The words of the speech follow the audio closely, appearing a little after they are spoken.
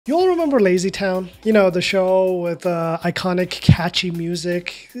You all remember LazyTown? You know, the show with iconic, catchy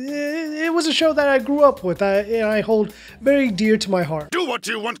music. It was a show that I grew up with, and I hold very dear to my heart. Do what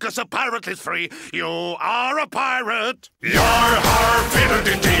you want, cause a pirate is free. You are a pirate. You're hard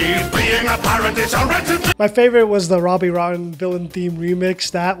indeed. Being a pirate is a right. My favorite was the Robbie Rotten villain theme remix.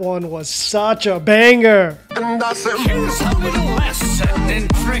 That one was such a banger.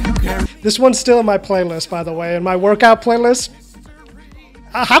 This one's still in my playlist, by the way, in my workout playlist.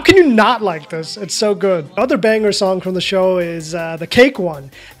 How can you not like this? It's so good. Other banger song from the show is the Cake one.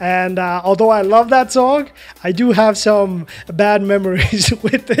 And although I love that song, I do have some bad memories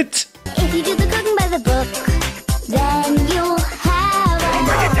with it. If you do the cooking by the book, then you'll have a...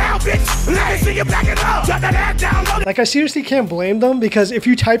 Bring it down, bitch! Let me see you back it up! Shut that head down! Like, I seriously can't blame them, because if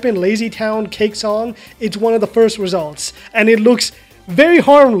you type in LazyTown Cake song, it's one of the first results. And it looks very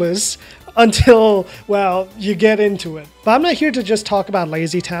harmless until, well, you get into it. But I'm not here to just talk about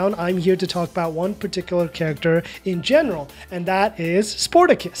LazyTown. I'm here to talk about one particular character in general, and that is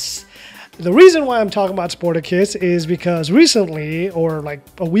Sportacus. The reason why I'm talking about Sportacus is because recently, or like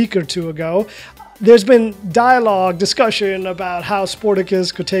a week or two ago, there's been dialogue, discussion about how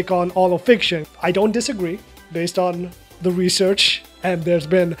Sportacus could take on all of fiction. I don't disagree, based on the research, and there's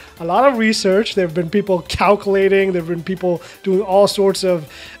been a lot of research. There have been people calculating, there have been people doing all sorts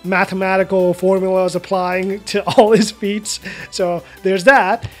of mathematical formulas applying to all his feats. So there's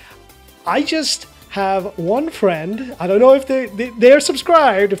that. I just have one friend, I don't know if they're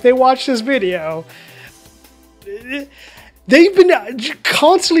subscribed, if they watch this video. They've been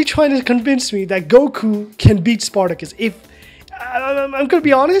constantly trying to convince me that Goku can beat Sportacus. If I'm gonna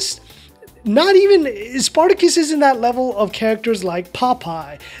be honest, not even Sportacus isn't that level of characters like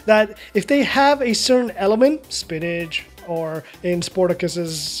Popeye, that if they have a certain element, spinach, or in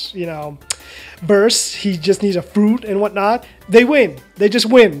Sportacus's, you know, bursts, he just needs a fruit and whatnot, they win. They just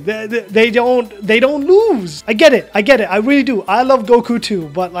win. They don't lose. I get it. I really do. I love Goku too,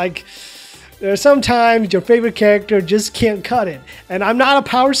 but like, there's sometimes your favorite character just can't cut it. And I'm not a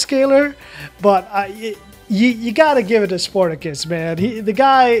power scaler, but you gotta give it to Sportacus, man. The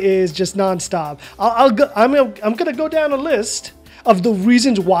guy is just nonstop. I'm gonna go down a list of the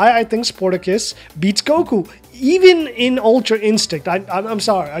reasons why I think Sportacus beats Goku, even in Ultra Instinct. I'm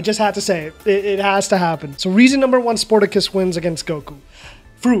sorry, I just had to say it. It has to happen. So reason number one, Sportacus wins against Goku.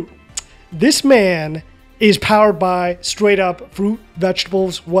 Fruit. This man is powered by straight up fruit,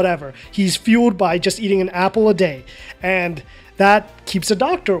 vegetables, whatever. He's fueled by just eating an apple a day, and that keeps the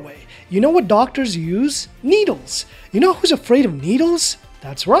doctor away. You know what doctors use? Needles. You know who's afraid of needles?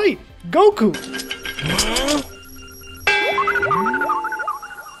 That's right, Goku.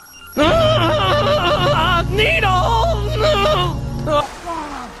 Needles!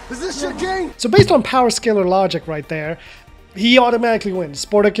 Is this your game? So based on power scalar logic right there, he automatically wins.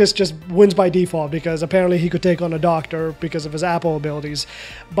 Sportacus just wins by default because apparently he could take on a doctor because of his apple abilities.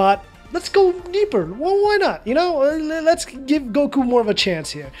 But let's go deeper. Well, why not? You know, let's give Goku more of a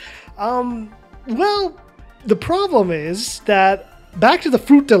chance here. Well, the problem is that, back to the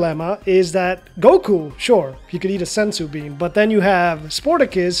fruit dilemma, is that Goku, sure, he could eat a sensu bean, but then you have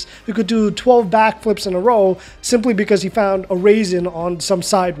Sportacus, who could do 12 backflips in a row simply because he found a raisin on some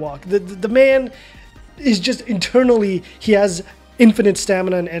sidewalk. The man is just internally, he has infinite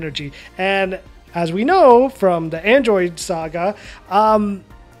stamina and energy. And as we know from the Android saga,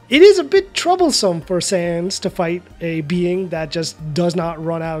 it is a bit troublesome for Saiyans to fight a being that just does not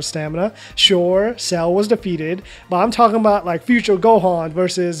run out of stamina. Sure, Cell was defeated, but I'm talking about like future Gohan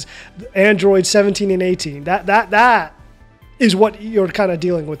versus Android 17 and 18. That is what you're kind of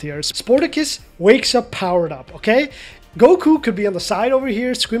dealing with here. Sportacus wakes up powered up, okay? Goku could be on the side over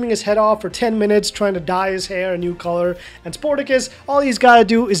here screaming his head off for 10 minutes trying to dye his hair a new color, and Sportacus, all he's got to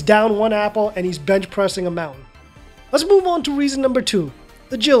do is down one apple and he's bench pressing a mountain. Let's move on to reason number two.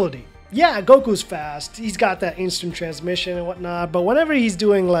 Agility. Yeah, Goku's fast. He's got that instant transmission and whatnot, but whenever he's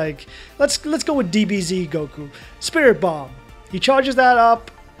doing like, let's go with DBZ Goku. Spirit Bomb. He charges that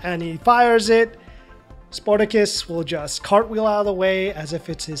up and he fires it. Sportacus will just cartwheel out of the way as if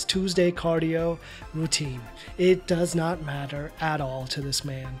it's his Tuesday cardio routine. It does not matter at all to this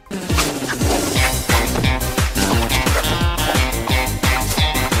man.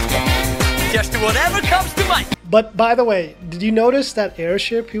 Just whatever comes to mind. But by the way, did you notice that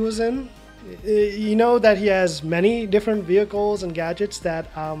airship he was in? You know that he has many different vehicles and gadgets that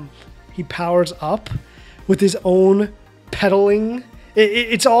he powers up with his own pedaling.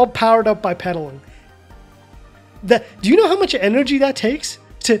 It's all powered up by pedaling. Do you know how much energy that takes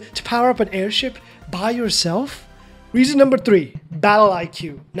to power up an airship by yourself? Reason number three, battle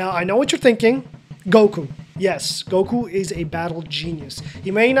IQ. Now, I know what you're thinking. Goku. Yes, Goku is a battle genius. He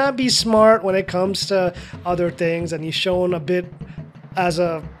may not be smart when it comes to other things, and he's shown a bit as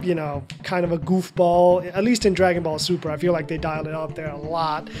a, you know, kind of a goofball, at least in Dragon Ball Super. I feel like they dialed it up there a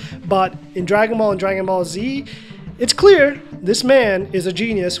lot. But in Dragon Ball and Dragon Ball Z, it's clear this man is a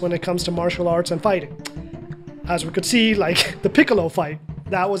genius when it comes to martial arts and fighting. As we could see, like the Piccolo fight,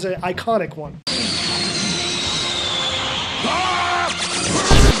 that was an iconic one.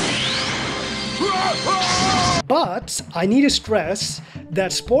 But I need to stress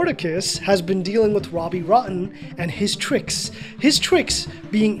that Sportacus has been dealing with Robbie Rotten and his tricks. His tricks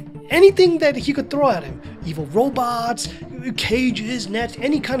being anything that he could throw at him. Evil robots, cages, nets,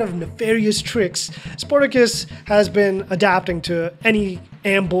 any kind of nefarious tricks. Sportacus has been adapting to any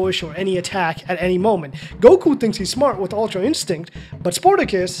ambush or any attack at any moment. Goku thinks he's smart with Ultra Instinct, but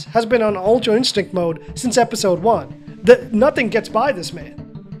Sportacus has been on Ultra Instinct mode since episode 1. Nothing gets by this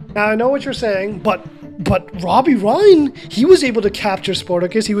man. Now I know what you're saying, but Robbie Ryan, he was able to capture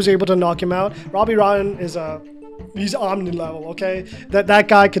Sportacus. He was able to knock him out. Robbie Ryan is he's Omni level, okay? That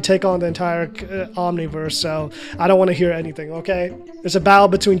guy could take on the entire Omniverse, so I don't want to hear anything, okay? It's a battle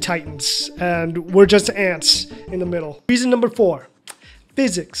between titans, and we're just ants in the middle. Reason number 4,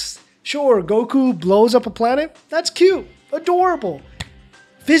 physics. Sure, Goku blows up a planet. That's cute, adorable.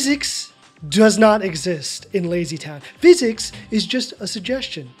 Physics does not exist in LazyTown. Physics is just a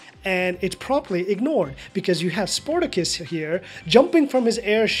suggestion, and it's promptly ignored because you have Sportacus here jumping from his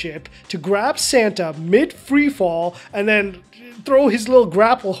airship to grab Santa mid-freefall and then throw his little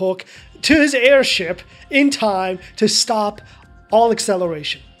grapple hook to his airship in time to stop all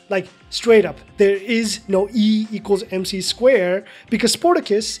acceleration. Like, straight up, there is no E equals MC square because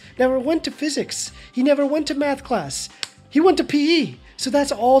Sportacus never went to physics. He never went to math class. He went to PE, so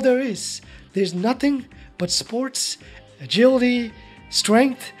that's all there is. There's nothing but sports, agility,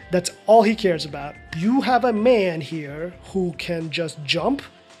 strength. That's all he cares about. You have a man here who can just jump,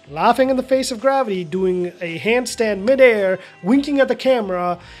 laughing in the face of gravity, doing a handstand midair, winking at the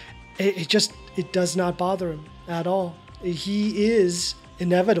camera. It does not bother him at all. He is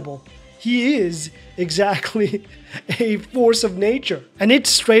inevitable. He is exactly a force of nature. And it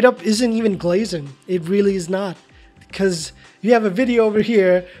straight up isn't even glazing. It really is not. Because you have a video over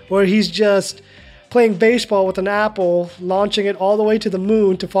here where he's just playing baseball with an apple, launching it all the way to the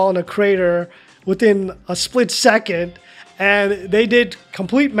moon to fall in a crater within a split second, and they did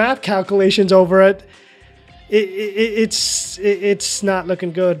complete math calculations over it. It's not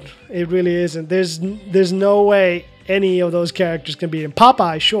looking good. It really isn't. There's no way any of those characters can beat him.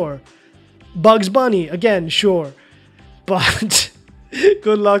 Popeye, sure. Bugs Bunny, again, sure. But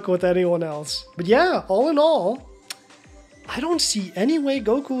good luck with anyone else. But yeah, all in all, I don't see any way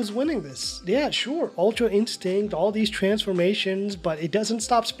Goku is winning this. Yeah, sure, Ultra Instinct, all these transformations, but it doesn't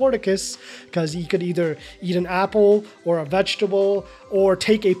stop Sportacus because he could either eat an apple or a vegetable or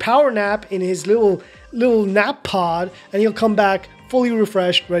take a power nap in his little nap pod and he'll come back fully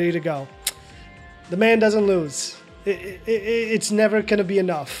refreshed, ready to go. The man doesn't lose. It's never going to be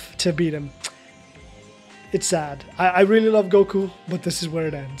enough to beat him. It's sad. I really love Goku, but this is where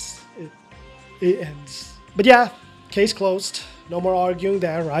it ends. It ends. But yeah, case closed. No more arguing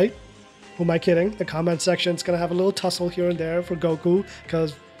there, right? Who am I kidding? The comment section's gonna have a little tussle here and there for Goku,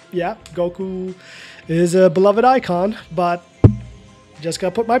 because, yeah, Goku is a beloved icon, but just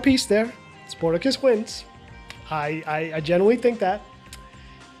gotta put my piece there. Sportacus wins. I genuinely think that.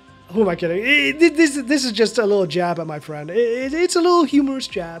 Who am I kidding? This is just a little jab at my friend. It's a little humorous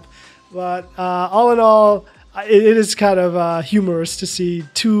jab, but all in all, it is kind of humorous to see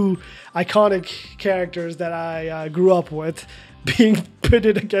two iconic characters that I grew up with being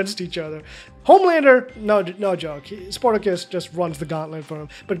pitted against each other. Homelander, no joke. Sportacus just runs the gauntlet for him.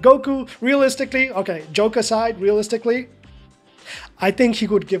 But Goku, realistically, okay, joke aside, realistically, I think he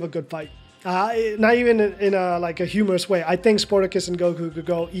could give a good fight. Not even in a humorous way. I think Sportacus and Goku could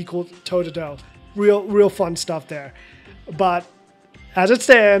go equal toe-to-toe. Real fun stuff there. But as it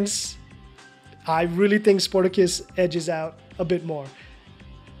stands, I really think Sportacus edges out a bit more.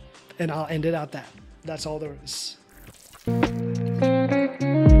 And I'll end it at that. That's all there is.